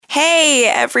Hey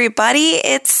everybody,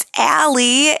 it's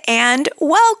Allie and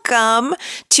welcome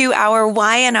to our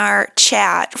Y&R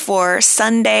chat for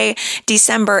Sunday,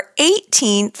 December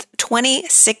 18th,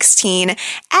 2016.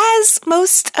 As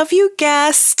most of you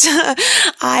guessed,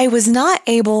 I was not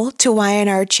able to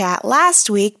Y&R chat last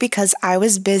week because I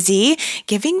was busy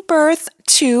giving birth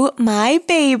to my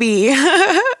baby.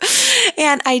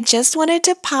 And I just wanted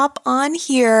to pop on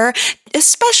here,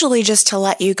 especially just to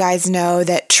let you guys know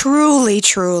that truly,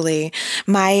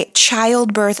 my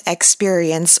childbirth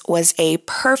experience was a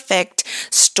perfect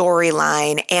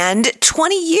storyline, and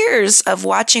 20 years of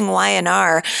watching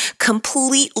Y&R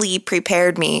completely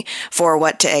prepared me for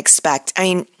what to expect. I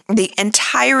mean, the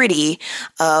entirety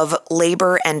of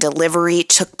labor and delivery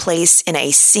took place in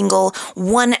a single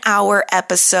 1-hour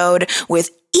episode, with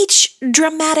each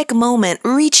dramatic moment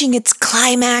reaching its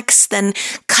climax, then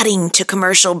cutting to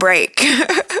commercial break.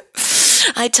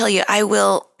 I tell you, I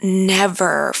will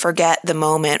never forget the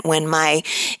moment when my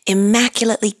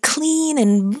immaculately clean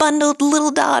and bundled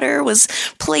little daughter was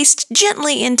placed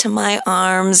gently into my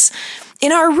arms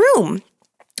in our room.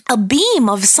 A beam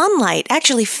of sunlight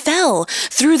actually fell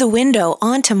through the window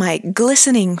onto my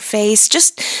glistening face,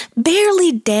 just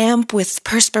barely damp with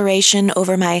perspiration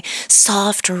over my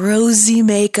soft, rosy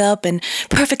makeup and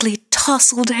perfectly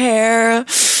tousled hair.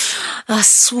 A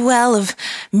swell of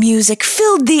music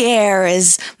filled the air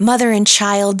as mother and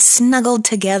child snuggled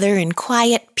together in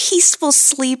quiet, peaceful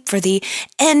sleep for the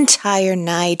entire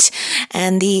night,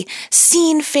 and the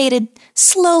scene faded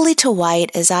slowly to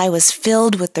white as I was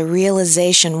filled with the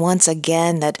realization once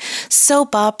again that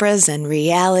soap operas and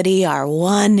reality are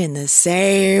one and the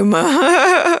same.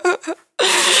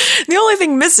 The only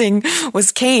thing missing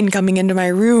was Kane coming into my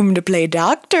room to play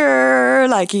doctor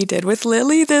like he did with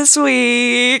Lily this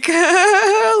week.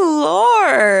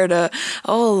 Lord.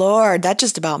 Oh, Lord, that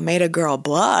just about made a girl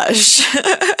blush.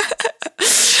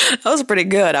 That was pretty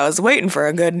good. I was waiting for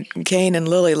a good Kane and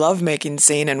Lily lovemaking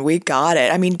scene, and we got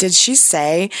it. I mean, did she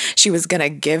say she was going to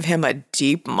give him a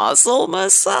deep muscle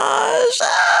massage?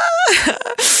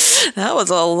 That was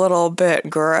a little bit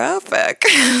graphic.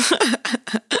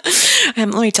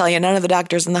 And let me tell you, none of the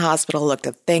doctors in the hospital looked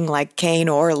a thing like Kane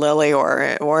or Lily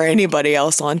or anybody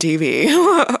else on TV.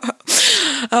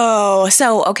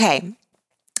 Okay.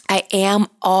 I am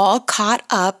all caught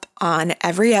up on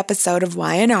every episode of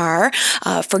Y&R.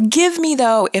 Forgive me,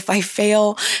 though, if I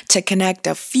fail to connect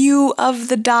a few of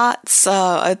the dots.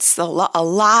 It's a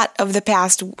lot of the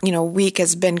past, week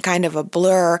has been kind of a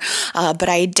blur. But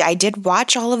I did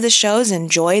watch all of the shows,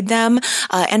 enjoyed them.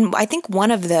 And I think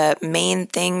one of the main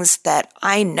things that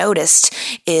I noticed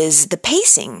is the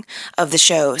pacing of the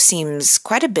show seems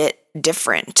quite a bit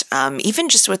different. Even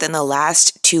just within the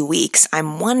last 2 weeks,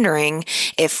 I'm wondering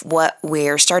if what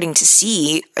we're starting to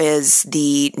see is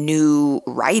the new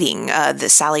writing. The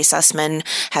Sally Sussman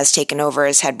has taken over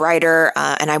as head writer,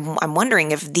 and I'm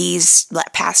wondering if these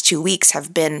past 2 weeks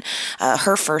have been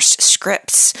her first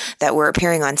scripts that were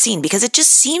appearing on scene, because it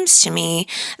just seems to me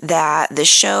that the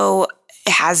show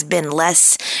has been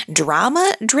less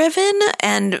drama driven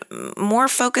and more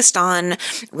focused on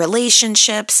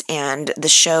relationships and the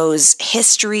show's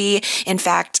history. In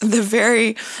fact, the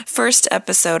very first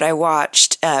episode I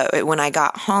watched when I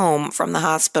got home from the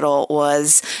hospital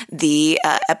was the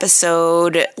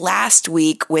episode last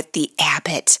week with the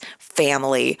Abbott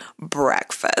family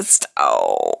breakfast.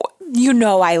 Oh,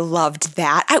 I loved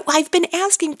that. I've been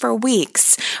asking for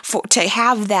weeks to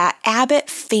have that Abbott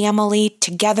family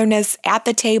togetherness at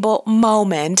the table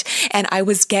moment, and I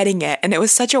was getting it. And it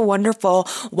was such a wonderful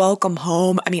welcome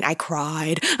home. I mean, I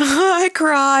cried. I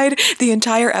cried the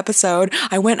entire episode.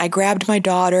 I grabbed my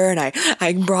daughter and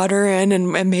I brought her in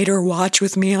and made her watch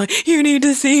with me. Like, you need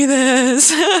to see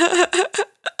this.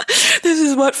 This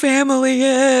is what family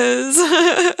is.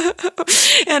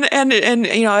 and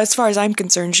as far as I'm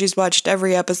concerned, she's watched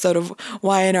every episode of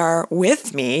Y&R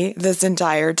with me this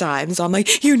entire time. So I'm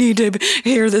like, you need to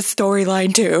hear this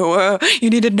storyline too. You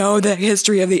need to know the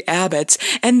history of the Abbotts.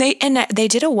 And they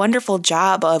did a wonderful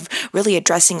job of really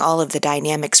addressing all of the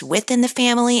dynamics within the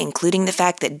family, including the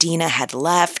fact that Dina had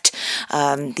left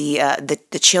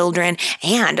the children.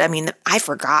 And I mean,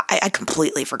 I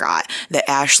completely forgot that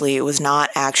Ashley was not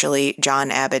actually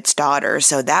John Abbott's daughter.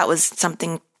 So that was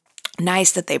something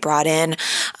nice that they brought in.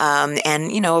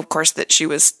 And, of course, that she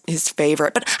was his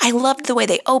favorite. But I loved the way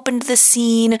they opened the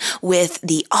scene with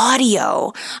the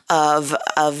audio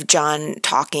of John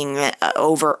talking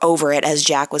over it as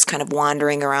Jack was kind of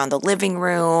wandering around the living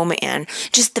room, and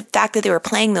just the fact that they were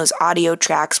playing those audio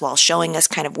tracks while showing us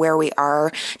kind of where we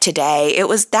are today.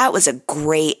 That was a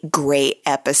great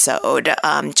episode.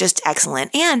 Just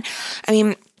excellent. And I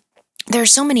mean, There are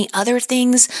so many other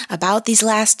things about these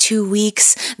last 2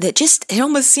 weeks that it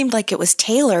almost seemed like it was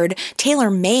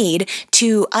tailor-made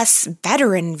to us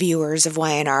veteran viewers of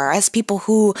YNR, us people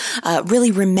who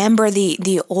really remember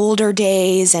the older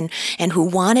days and who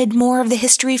wanted more of the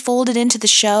history folded into the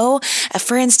show.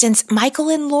 For instance, Michael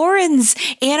and Lauren's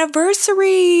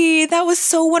anniversary. That was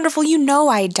so wonderful. You know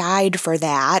I died for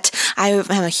that. I'm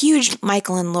a huge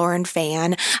Michael and Lauren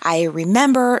fan. I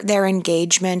remember their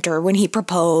engagement, or when he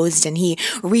proposed, and he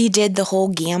redid the whole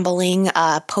gambling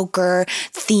poker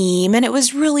theme, and it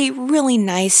was really, really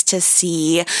nice to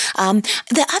see.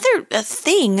 The other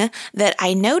thing that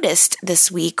I noticed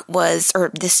this week was,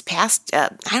 or this past, I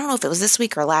don't know if it was this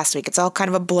week or last week, it's all kind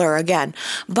of a blur again,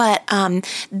 but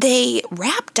they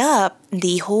wrapped up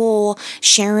the whole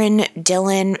Sharon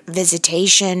Dylan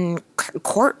visitation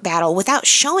court battle without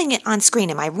showing it on screen.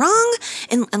 Am I wrong?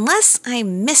 Unless I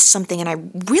missed something, and I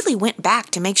really went back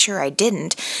to make sure I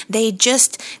didn't. They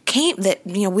just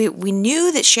we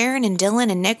knew that Sharon and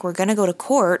Dylan and Nick were going to go to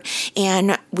court,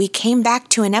 and we came back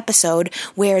to an episode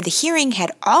where the hearing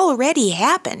had already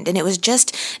happened, and it was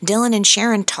just Dylan and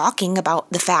Sharon talking about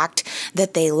the fact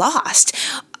that they lost,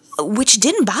 which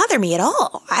didn't bother me at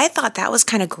all. I thought that was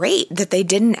kind of great that they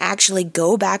didn't actually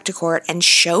go back to court and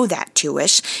show that to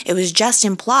us. It was just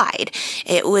implied.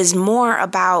 It was more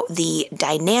about the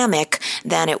dynamic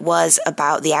than it was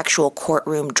about the actual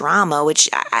courtroom drama, which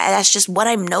that's just what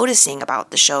I'm noticing about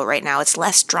the show right now. It's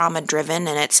less drama driven,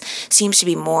 and it seems to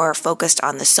be more focused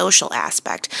on the social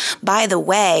aspect. By the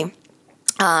way,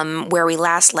 where we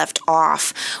last left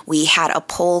off, we had a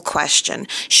poll question.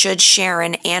 Should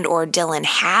Sharon and or Dylan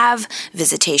have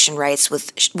visitation rights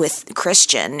with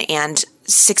Christian? And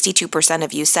 62%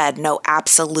 of you said no,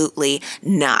 absolutely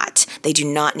not. They do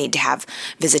not need to have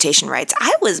visitation rights.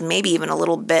 I was maybe even a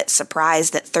little bit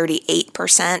surprised that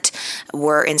 38%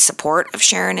 were in support of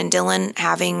Sharon and Dylan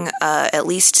having at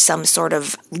least some sort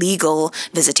of legal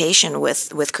visitation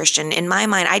with Christian. In my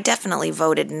mind, I definitely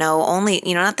voted no. Only,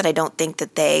 not that I don't think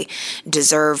that they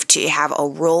deserve to have a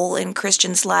role in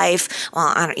Christian's life.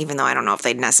 Well, even though I don't know if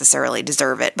they'd necessarily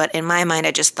deserve it, but in my mind,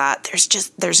 I just thought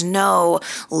there's no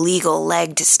legal leg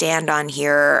to stand on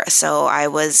here. So I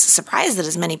was surprised that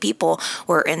as many people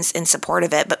were in support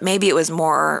of it, but maybe it was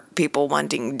more people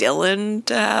wanting Dylan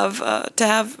to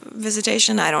have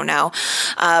visitation. I don't know.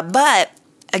 But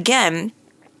again,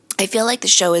 I feel like the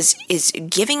show is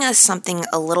giving us something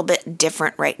a little bit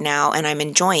different right now, and I'm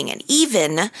enjoying it.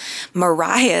 Even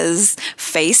Mariah's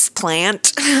face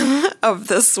plant of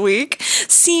this week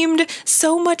seemed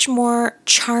so much more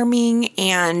charming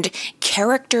and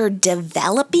character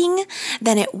developing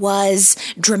than it was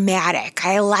dramatic.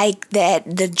 I like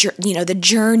that the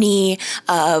journey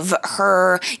of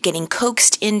her getting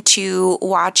coaxed into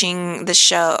watching the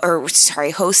show,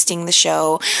 hosting the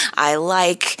show. I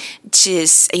liked to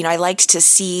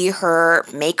see her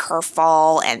make her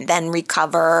fall and then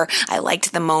recover. I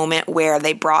liked the moment where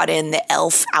they brought in the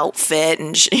elf outfit,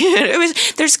 and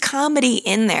there's comedy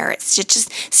in there. It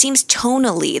just seems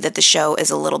tonally that the show is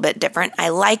a little bit different. I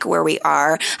like where we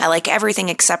are. I like everything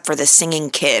except for the singing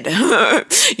kid.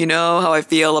 You know how I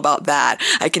feel about that.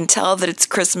 I can tell that it's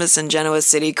Christmas in Genoa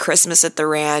City, Christmas at the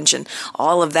ranch, and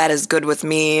all of that is good with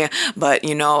me, but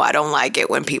I don't like it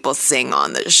when people sing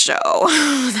on this show.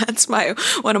 That's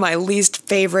one of my least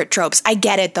favorite tropes. I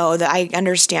get it though, that I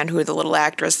understand who the little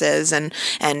actress is, and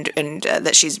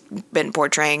that she's been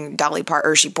portraying Dolly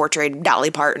Parton, or she portrayed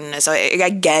Dolly Parton, so I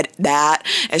get that.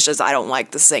 It's just I don't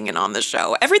like the singing on the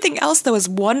show. Everything else though is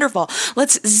wonderful.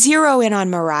 Let's zero in on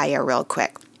Mariah real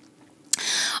quick.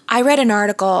 I read an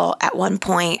article at one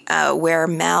point where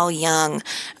Mal Young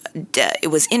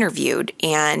was interviewed,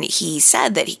 and he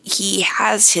said that he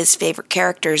has his favorite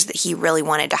characters that he really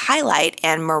wanted to highlight,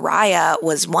 and Mariah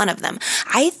was one of them.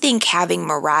 I think having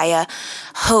Mariah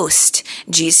host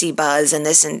GC Buzz and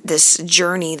this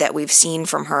journey that we've seen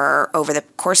from her over the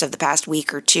course of the past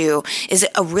week or two is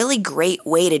a really great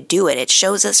way to do it. It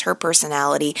shows us her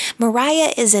personality.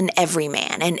 Mariah is an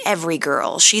everyman and every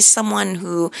girl. She's someone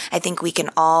who I think we can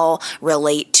all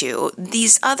relate to.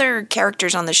 These other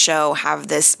characters on the show have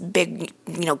this big,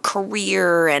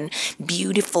 career and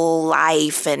beautiful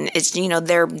life, and it's,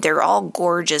 they're all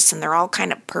gorgeous and they're all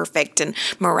kind of perfect. And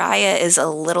Mariah is a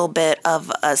little bit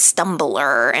of a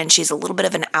stumbler, and she's a little bit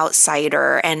of an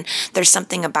outsider, and there's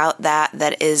something about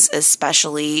that is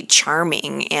especially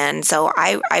charming. And so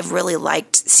I've really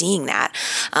liked seeing that.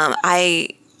 I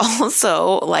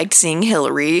also liked seeing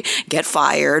Hillary get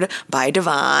fired by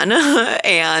Devon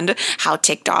and how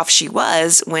ticked off she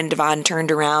was when Devon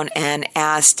turned around and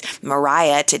asked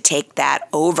Mariah to take that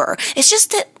over. It's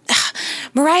just that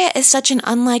Mariah is such an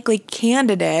unlikely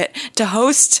candidate to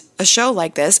host a show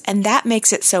like this, and that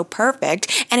makes it so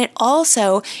perfect. And it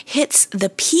also hits the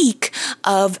peak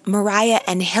of Mariah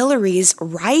and Hillary's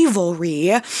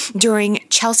rivalry during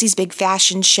Chelsea's big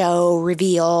fashion show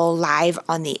reveal live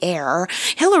on the air.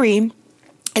 Hillary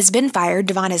has been fired.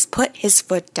 Devon has put his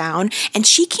foot down, and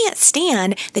she can't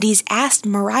stand that he's asked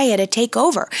Mariah to take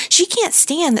over. She can't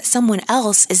stand that someone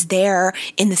else is there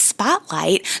in the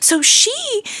spotlight. So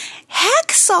she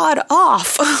hacksawed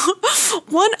off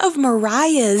one of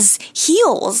Mariah's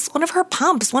heels, one of her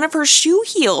pumps, one of her shoe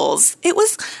heels. It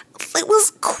was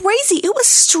crazy. It was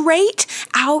straight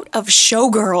out of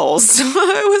Showgirls.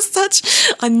 It was such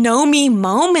a Nomi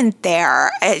moment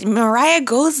there. Mariah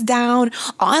goes down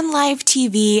on live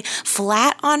TV,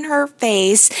 flat on her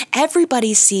face.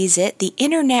 Everybody sees it. The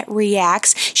internet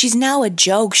reacts. She's now a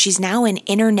joke. She's now an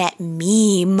internet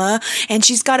meme. And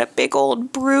she's got a big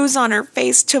old bruise on her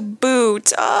face to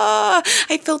boot.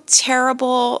 I feel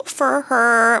terrible for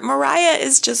her. Mariah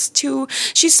is just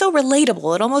she's so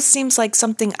relatable. It almost seems like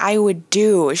something I would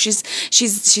do.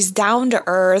 She's down to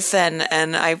earth, and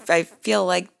I feel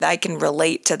like I can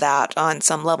relate to that on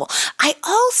some level. I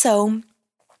also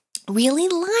really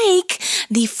like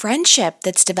the friendship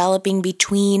that's developing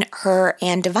between her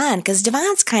and Devon, because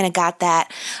Devon's kind of got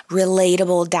that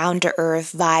relatable,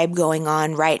 down-to-earth vibe going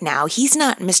on right now. He's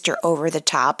not Mr. Over the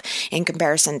Top in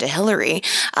comparison to Hillary,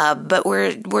 but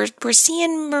we're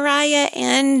seeing Mariah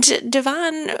and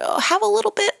Devon have a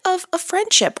little bit of a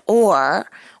friendship, or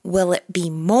will it be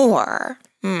more?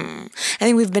 I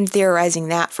think we've been theorizing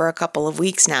that for a couple of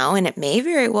weeks now, and it may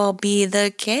very well be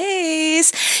the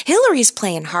case. Hillary's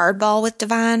playing hardball with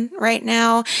Devon right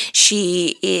now.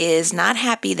 She is not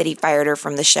happy that he fired her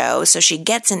from the show, so she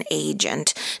gets an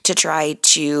agent to try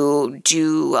to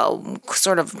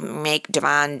sort of make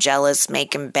Devon jealous,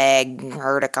 make him beg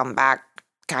her to come back,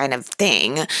 kind of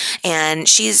thing. And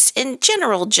she's in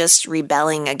general just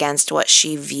rebelling against what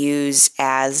she views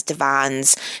as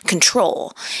Devon's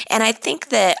control. And I think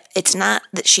that it's not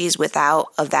that she's without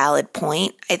a valid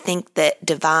point. I think that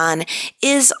Devon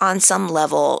is on some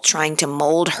level trying to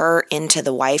mold her into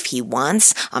the wife he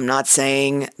wants. I'm not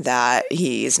saying that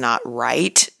he's not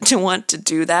right to want to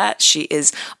do that. She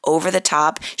is over the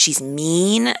top. She's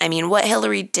mean. I mean, what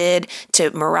Hillary did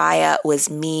to Mariah was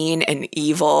mean and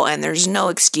evil, and there's no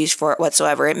excuse for it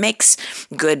whatsoever. It makes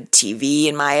good TV,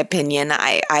 in my opinion.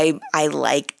 I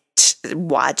liked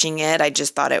watching it. I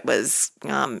just thought it was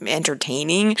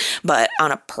entertaining, but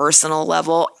on a personal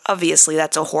level, obviously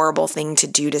that's a horrible thing to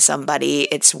do to somebody.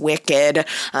 It's wicked.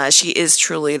 She is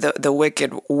truly the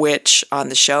wicked witch on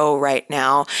the show right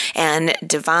now, and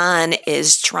Devon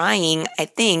is trying, I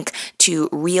think, to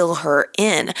reel her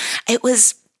in. It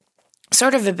was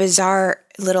sort of a bizarre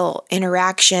little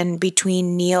interaction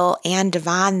between Neil and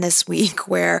Devon this week,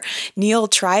 where Neil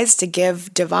tries to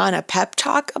give Devon a pep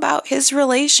talk about his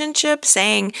relationship,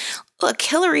 saying, look,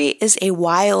 Hillary is a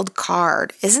wild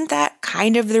card. Isn't that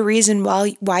kind of the reason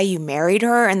why you married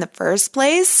her in the first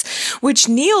place? Which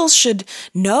Neil should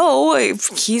know.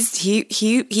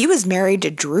 He was married to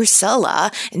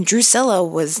Drusilla, and Drusilla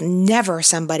was never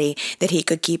somebody that he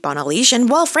could keep on a leash.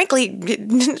 And well, frankly,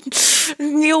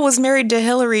 Neil was married to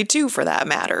Hillary too, for that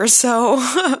matter. So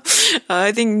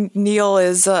I think Neil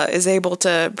is able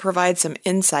to provide some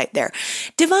insight there.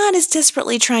 Devon is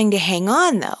desperately trying to hang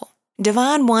on, though.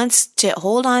 Devon wants to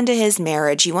hold on to his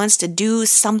marriage. He wants to do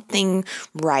something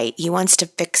right. He wants to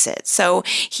fix it. So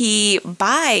he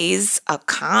buys a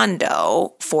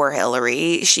condo for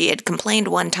Hillary. She had complained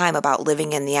one time about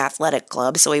living in the athletic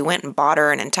club, so he went and bought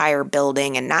her an entire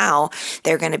building, and now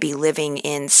they're going to be living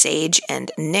in Sage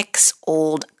and Nick's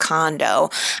old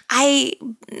condo. I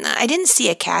didn't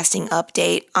see a casting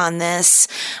update on this,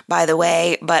 by the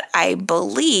way, but I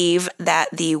believe that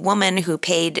the woman who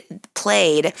played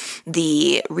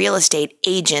the real estate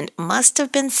agent must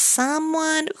have been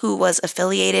someone who was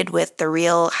affiliated with the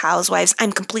Real Housewives.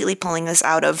 I'm completely pulling this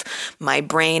out of my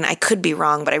brain. I could be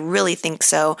wrong, but I really think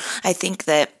so. I think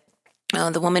that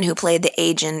the woman who played the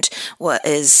agent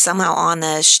is somehow on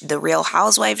the Real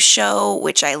Housewives show,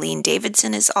 which Eileen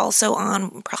Davidson is also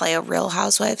on, probably a Real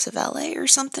Housewives of LA or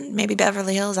something, maybe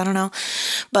Beverly Hills, I don't know.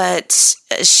 But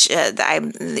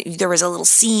there was a little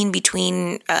scene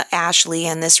between Ashley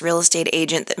and this real estate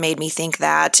agent that made me think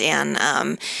that. And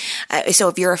so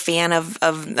if you're a fan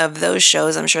of those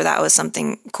shows, I'm sure that was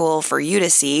something cool for you to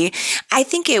see. I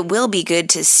think it will be good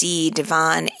to see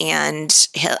Devon and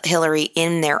Hillary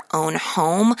in their own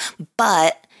home,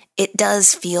 but it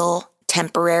does feel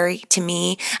temporary to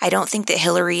me. I don't think that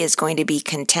Hillary is going to be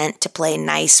content to play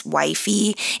nice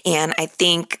wifey, and I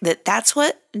think that that's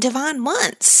what Devon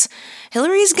wants.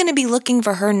 Hillary's going to be looking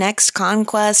for her next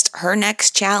conquest, her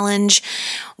next challenge,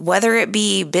 whether it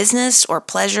be business or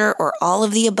pleasure or all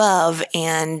of the above,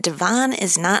 and Devon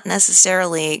is not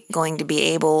necessarily going to be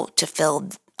able to fill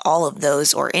all of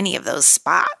those or any of those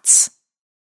spots.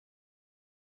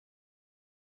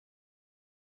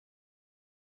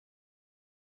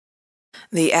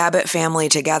 The Abbott family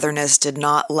togetherness did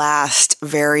not last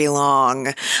very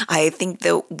long. I think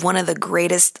that one of the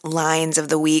greatest lines of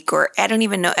the week, or I don't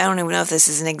even know if this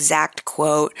is an exact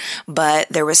quote, but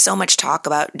there was so much talk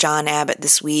about John Abbott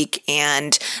this week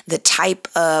and the type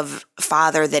of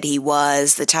father that he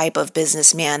was, the type of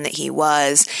businessman that he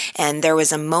was. And there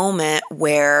was a moment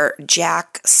where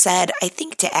Jack said, I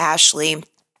think to Ashley,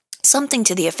 something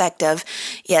to the effect of,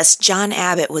 yes, John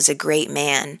Abbott was a great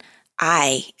man.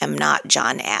 I am not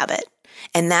John Abbott.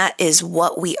 And that is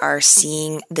what we are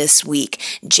seeing this week.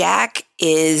 Jack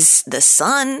is the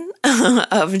son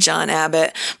of John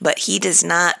Abbott, but he does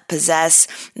not possess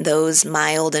those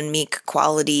mild and meek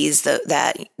qualities,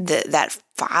 that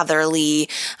fatherly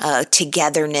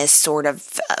togetherness sort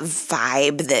of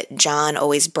vibe that John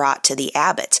always brought to the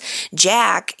Abbotts.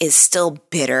 Jack is still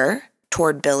bitter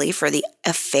toward Billy for the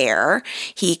affair.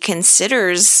 He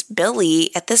considers Billy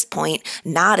at this point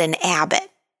not an Abbott.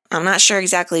 I'm not sure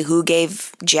exactly who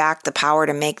gave Jack the power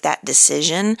to make that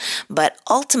decision, but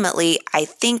ultimately I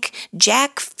think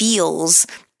Jack feels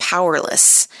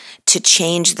powerless to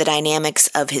change the dynamics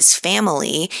of his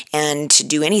family and to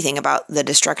do anything about the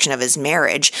destruction of his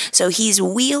marriage. So he's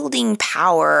wielding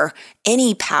power,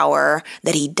 any power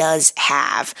that he does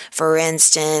have. For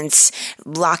instance,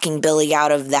 locking Billy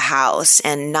out of the house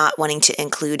and not wanting to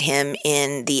include him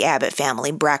in the Abbott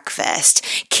family breakfast,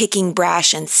 kicking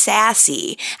Brash and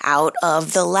Sassy out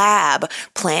of the lab,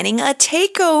 planning a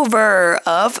takeover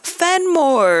of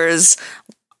Fenmore's.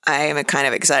 I am kind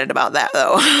of excited about that,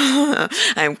 though.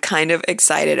 I'm kind of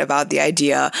excited about the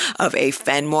idea of a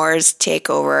Fenmore's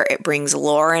takeover. It brings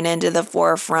Lauren into the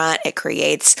forefront. It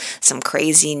creates some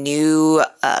crazy new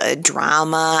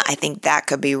drama. I think that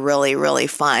could be really, really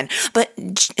fun. But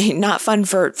not fun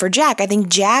for Jack. I think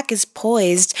Jack is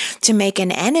poised to make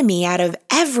an enemy out of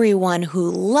everyone who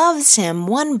loves him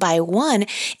one by one,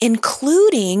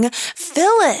 including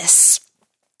Phyllis.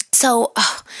 So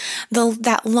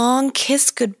that long kiss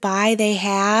goodbye they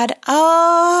had,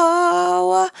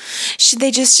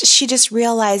 she just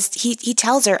realized, he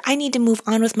tells her, I need to move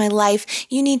on with my life.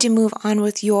 You need to move on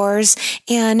with yours.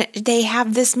 And they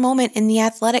have this moment in the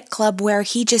athletic club where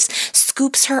he just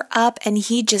scoops her up and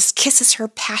he just kisses her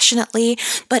passionately.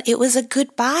 But it was a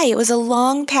goodbye. It was a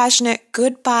long, passionate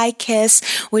goodbye kiss,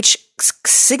 which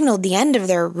signaled the end of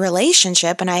their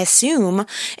relationship, and I assume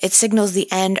it signals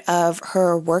the end of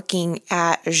her working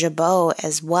at Jabot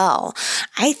as well.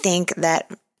 I think that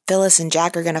Phyllis and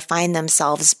Jack are going to find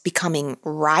themselves becoming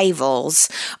rivals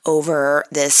over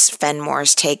this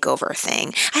Fenmore's takeover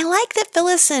thing. I like that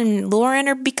Phyllis and Lauren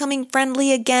are becoming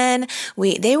friendly again.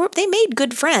 They made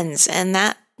good friends, and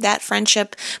that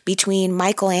friendship between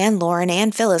Michael and Lauren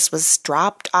and Phyllis was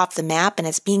dropped off the map, and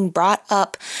it's being brought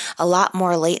up a lot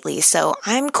more lately. So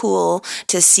I'm cool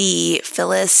to see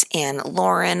Phyllis and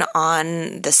Lauren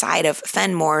on the side of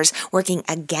Fenmore's working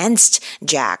against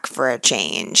Jack for a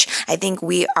change. I think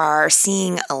we are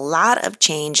seeing a lot of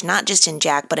change, not just in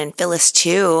Jack, but in Phyllis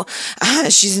too.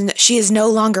 She is no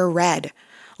longer red.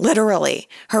 Literally,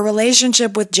 her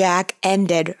relationship with Jack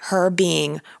ended her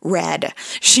being red.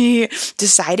 She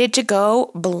decided to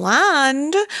go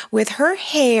blonde with her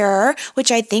hair,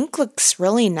 which I think looks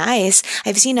really nice.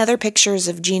 I've seen other pictures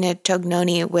of Gina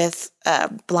Tognoni with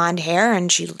blonde hair,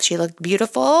 and she looked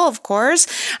beautiful, of course.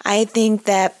 I think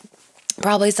that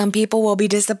probably some people will be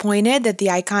disappointed that the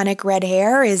iconic red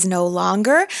hair is no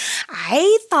longer.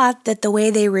 I thought that the way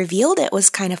they revealed it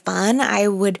was kind of fun. I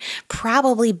would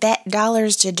probably bet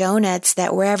dollars to donuts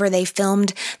that wherever they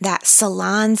filmed that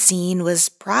salon scene was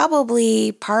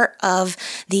probably part of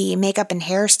the makeup and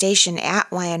hair station at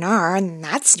Y&R, and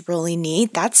that's really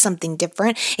neat. That's something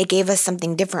different. It gave us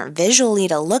something different visually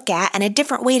to look at and a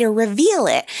different way to reveal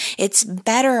it. It's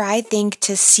better, I think,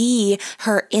 to see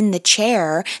her in the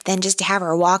chair than just to have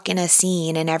her walk in a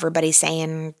scene and everybody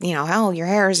saying, oh, your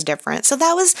hair is different. So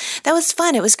that was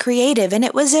fun. It was creative, and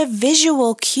it was a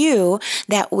visual cue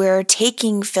that we're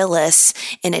taking Phyllis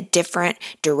in a different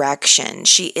direction.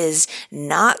 She is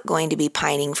not going to be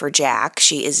pining for Jack.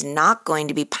 She is not going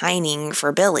to be pining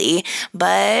for Billy,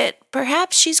 but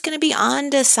perhaps she's going to be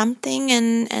on to something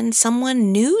and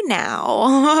someone new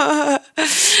now.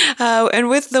 And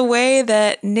with the way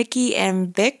that Nikki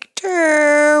and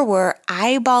Victor were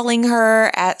eyeballing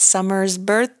her at Summer's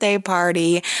birthday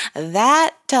party,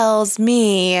 that tells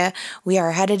me we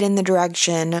are headed in the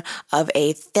direction of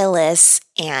a Phyllis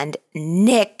and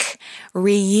Nick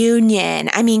reunion.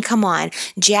 I mean, come on.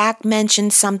 Jack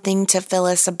mentioned something to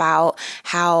Phyllis about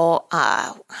how,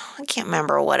 I can't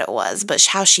remember what it was, but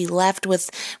how she left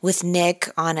with Nick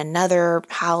on another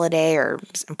holiday or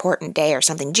important day or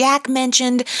something. Jack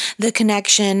mentioned the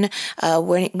connection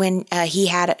when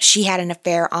she had an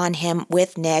affair on him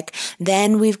with Nick.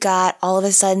 Then we've got all of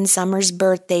a sudden Summer's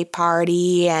birthday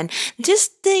party, and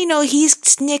just,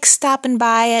 Nick stopping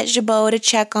by at Jabot to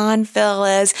check on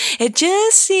Phyllis. It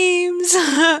just seems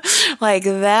like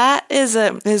that is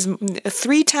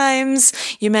 3 times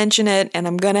you mention it, and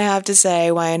I'm going to have to say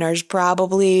YNR's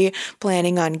probably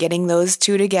planning on getting those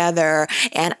two together,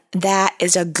 and that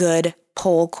is a good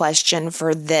poll question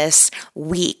for this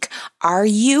week. Are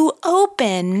you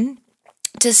open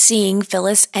to seeing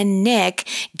Phyllis and Nick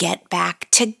get back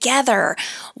together?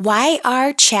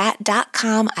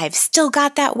 yrchat.com. I've still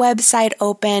got that website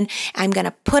open. I'm going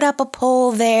to put up a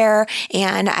poll there,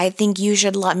 and I think you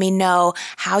should let me know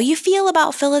how you feel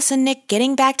about Phyllis and Nick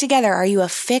getting back together. Are you a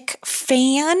Fic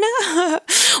fan?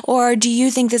 Or do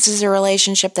you think this is a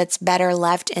relationship that's better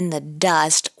left in the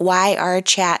dust?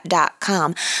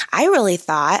 yrchat.com. I really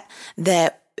thought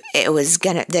that it was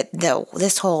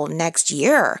this whole next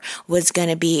year was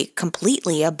gonna be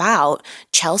completely about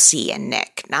Chelsea and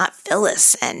Nick, not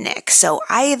Phyllis and Nick. So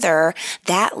either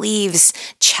that leaves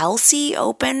Chelsea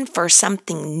open for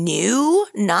something new,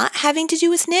 not having to do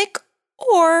with Nick,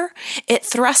 or it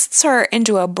thrusts her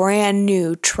into a brand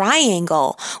new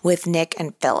triangle with Nick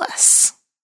and Phyllis.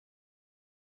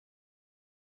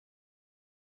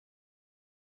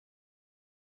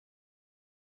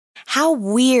 How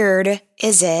weird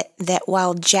is it that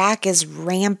while Jack is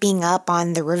ramping up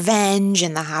on the revenge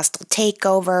and the hostile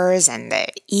takeovers and the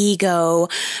ego,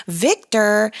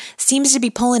 Victor seems to be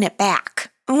pulling it back?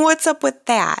 What's up with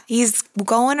that? He's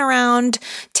going around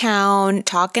town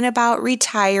talking about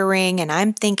retiring, and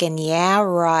I'm thinking, yeah,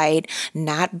 right,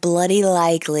 not bloody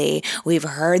likely. We've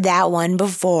heard that one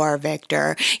before,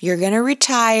 Victor. You're going to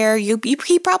retire.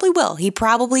 He probably will. He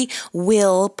probably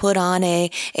will put on an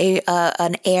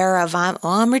air of,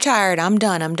 I'm retired. I'm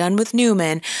done with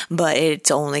Newman, but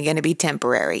it's only going to be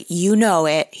temporary. You know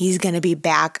it. He's going to be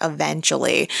back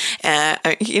eventually.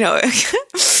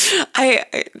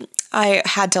 I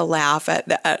had to laugh at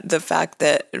the fact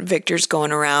that Victor's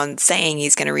going around saying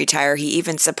he's going to retire. He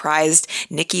even surprised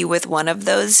Nikki with one of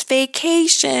those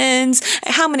vacations.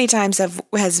 How many times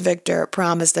has Victor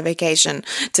promised a vacation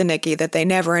to Nikki that they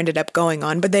never ended up going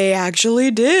on, but they actually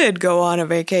did go on a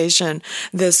vacation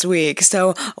this week.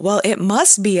 So, well, it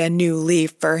must be a new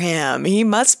leaf for him. He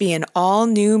must be an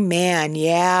all-new man.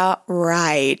 Yeah,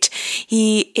 right.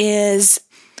 He is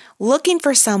looking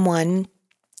for someone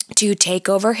to take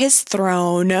over his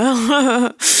throne.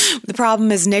 The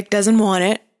problem is Nick doesn't want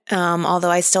it.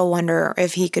 Although I still wonder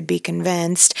if he could be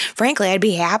convinced. Frankly, I'd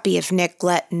be happy if Nick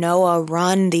let Noah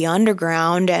run the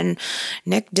underground and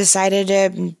Nick decided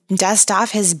to dust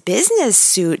off his business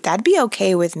suit. That'd be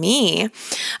okay with me.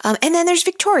 And then there's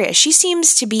Victoria. She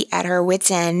seems to be at her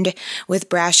wit's end with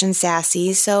Brash and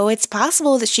Sassy, so it's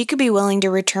possible that she could be willing to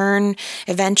return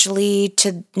eventually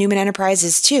to Newman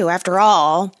Enterprises too. After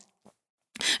all,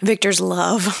 Victor's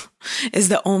love is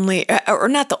the only, or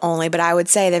not the only, but I would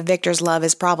say that Victor's love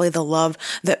is probably the love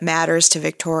that matters to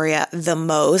Victoria the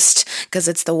most, because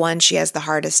it's the one she has the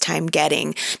hardest time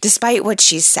getting, despite what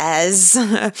she says.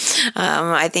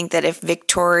 I think that if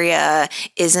Victoria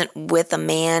isn't with a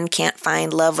man, can't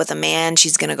find love with a man,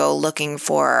 she's going to go looking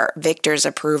for Victor's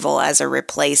approval as a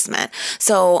replacement.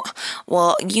 So,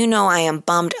 well, I am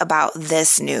bummed about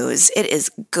this news. It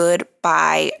is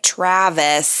goodbye,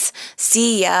 Travis.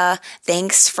 See ya.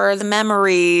 Thanks for the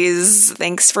memories.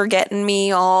 Thanks for getting me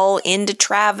all into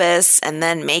Travis and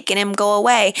then making him go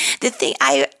away.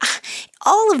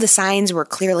 All of the signs were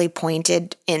clearly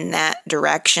pointed in that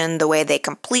direction, the way they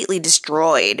completely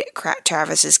destroyed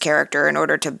Travis's character in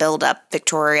order to build up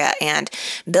Victoria and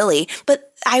Billy.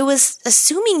 But I was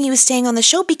assuming he was staying on the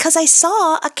show because I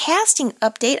saw a casting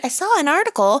update. I saw an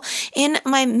article in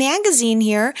my magazine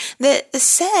here that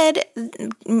said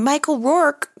Michael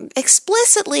Rourke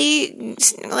explicitly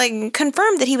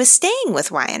confirmed that he was staying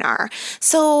with Y&R.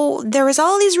 So there was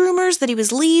all these rumors that he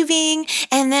was leaving,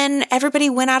 and then everybody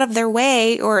went out of their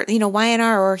way, or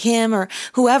Y&R or him or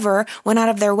whoever went out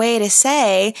of their way to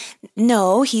say,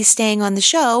 no, he's staying on the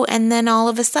show, and then all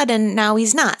of a sudden now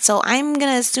he's not. So I'm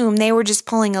going to assume they were just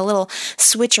pulling a little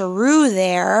switcheroo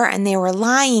there, and they were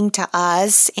lying to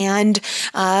us and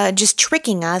just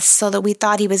tricking us so that we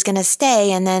thought he was going to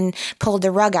stay, and then pulled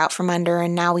the rug out from under,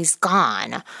 and now he's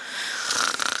gone.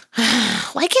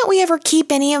 Why can't we ever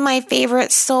keep any of my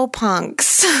favorite soap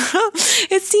punks?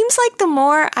 It seems like the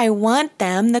more I want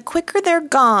them, the quicker they're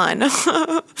gone.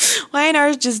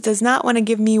 Y&R just does not want to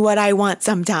give me what I want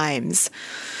sometimes.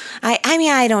 I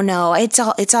mean, I don't know. It's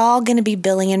all going to be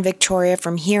Billy and Victoria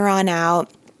from here on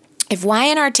out. If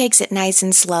Y&R takes it nice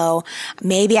and slow,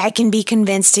 maybe I can be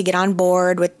convinced to get on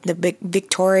board with the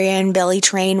Victoria and Billy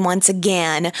train once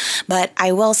again. But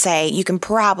I will say, you can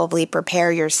probably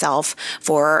prepare yourself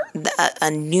for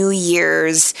a New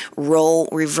Year's role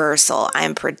reversal.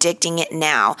 I'm predicting it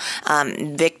now.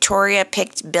 Victoria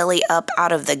picked Billy up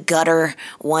out of the gutter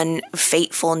one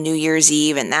fateful New Year's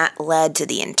Eve, and that led to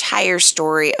the entire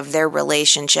story of their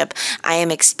relationship. I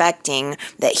am expecting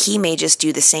that he may just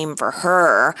do the same for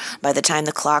her by the time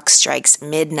the clock strikes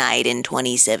midnight in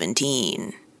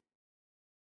 2017.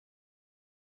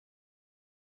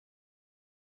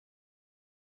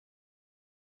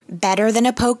 Better than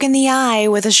a poke in the eye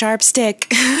with a sharp stick.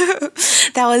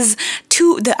 That was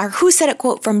our Who Said It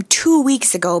quote from 2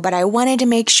 weeks ago, but I wanted to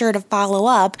make sure to follow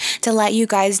up to let you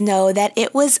guys know that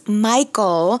it was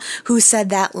Michael who said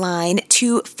that line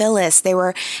to Phyllis. They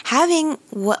were having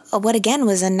what again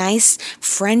was a nice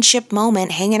friendship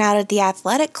moment hanging out at the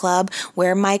athletic club,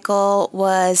 where Michael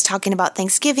was talking about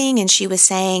Thanksgiving, and she was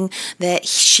saying that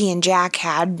she and Jack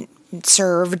had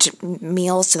served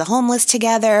meals to the homeless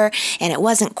together, and it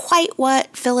wasn't quite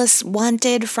what Phyllis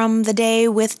wanted from the day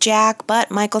with Jack, but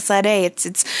Michael said, hey,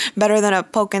 it's better than a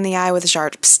poke in the eye with a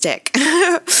sharp stick.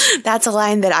 That's a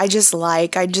line that I just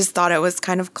like. I just thought it was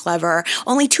kind of clever.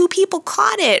 Only 2 people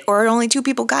caught it, or only 2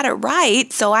 people got it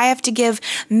right, so I have to give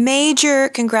major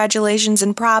congratulations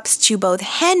and props to both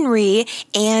Henry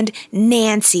and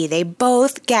Nancy. They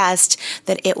both guessed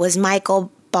that it was Michael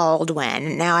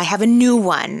Baldwin. Now I have a new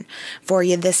one for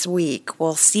you this week.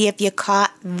 We'll see if you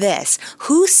caught this.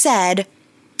 Who said,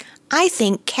 I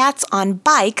think cats on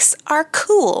bikes are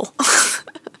cool?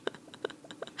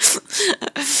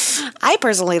 I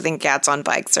personally think cats on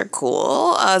bikes are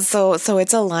cool, so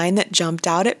it's a line that jumped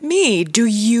out at me. Do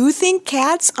you think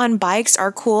cats on bikes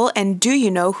are cool, and do you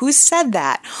know who said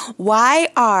that?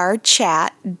 yrchat.com,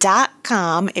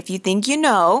 if you think you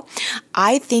know.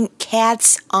 I think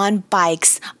cats on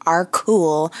bikes are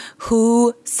cool.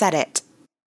 Who said it?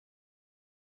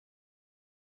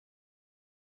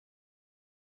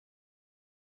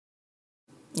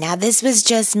 Now, this was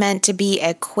just meant to be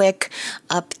a quick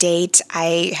update.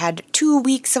 I had 2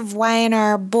 weeks of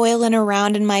Y&R boiling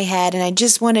around in my head, and I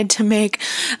just wanted to make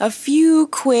a few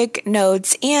quick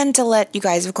notes and to let you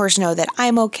guys, of course, know that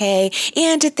I'm okay,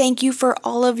 and to thank you for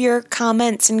all of your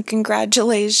comments and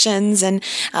congratulations, and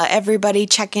everybody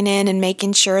checking in and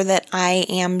making sure that I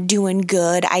am doing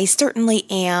good. I certainly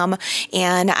am,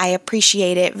 and I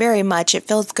appreciate it very much. It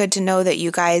feels good to know that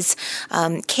you guys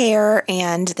care,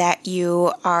 and that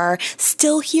you are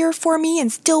still here for me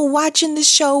and still watching the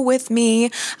show with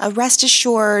me. Rest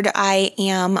assured, I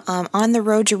am on the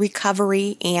road to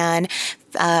recovery, and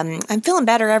I'm feeling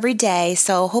better every day,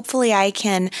 so hopefully I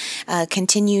can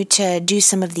continue to do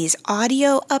some of these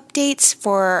audio updates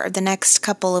for the next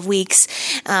couple of weeks.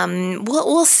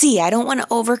 We'll see. I don't want to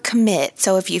overcommit,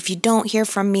 so if you don't hear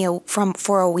from me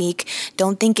for a week,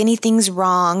 don't think anything's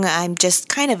wrong. I'm just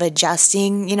kind of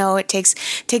adjusting. It takes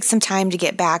some time to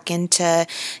get back into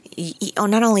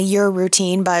not only your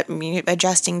routine, but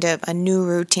adjusting to a new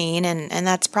routine, and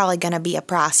that's probably going to be a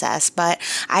process. But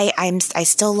I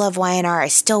still love Y&R. I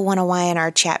still want a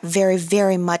Y&R chat, very,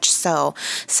 very much so.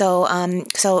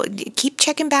 So keep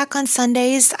checking back on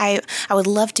Sundays. I would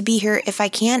love to be here if I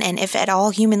can, and if at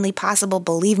all humanly possible,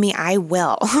 believe me, I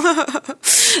will.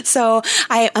 So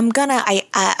I'm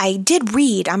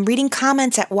reading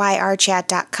comments at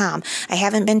yrchat.com. I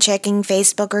haven't been checking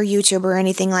Facebook or YouTube or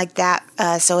anything like that.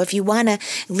 So if you want to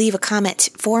leave a comment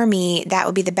for me, that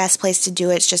would be the best place to do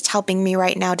it. It's just helping me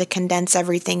right now to condense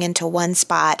everything into one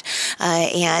spot,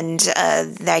 and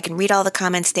that I can read all the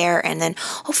comments there. And then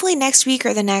hopefully next week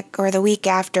or the week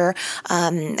after,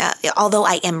 although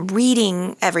I am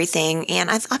reading everything, and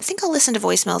I think I'll listen to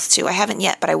voicemails too. I haven't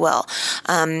yet, but I will.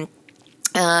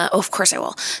 Of course I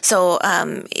will. So,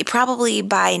 probably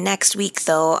by next week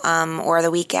though, or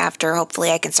the week after,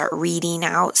 hopefully I can start reading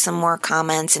out some more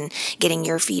comments and getting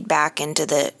your feedback into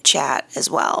the chat as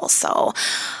well. So,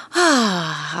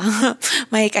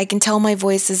 Mike, I can tell my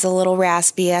voice is a little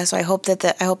raspy, so I hope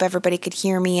I hope everybody could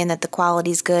hear me and that the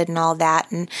quality's good and all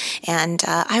that. And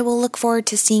I will look forward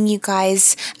to seeing you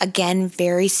guys again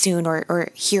very soon,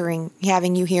 or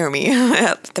having you hear me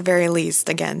at the very least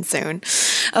again soon.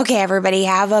 Okay, everybody,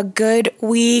 have a good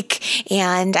week,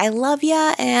 and I love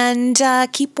ya, and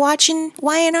keep watching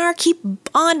YNR, keep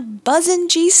on buzzing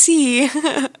GC.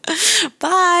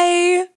 Bye.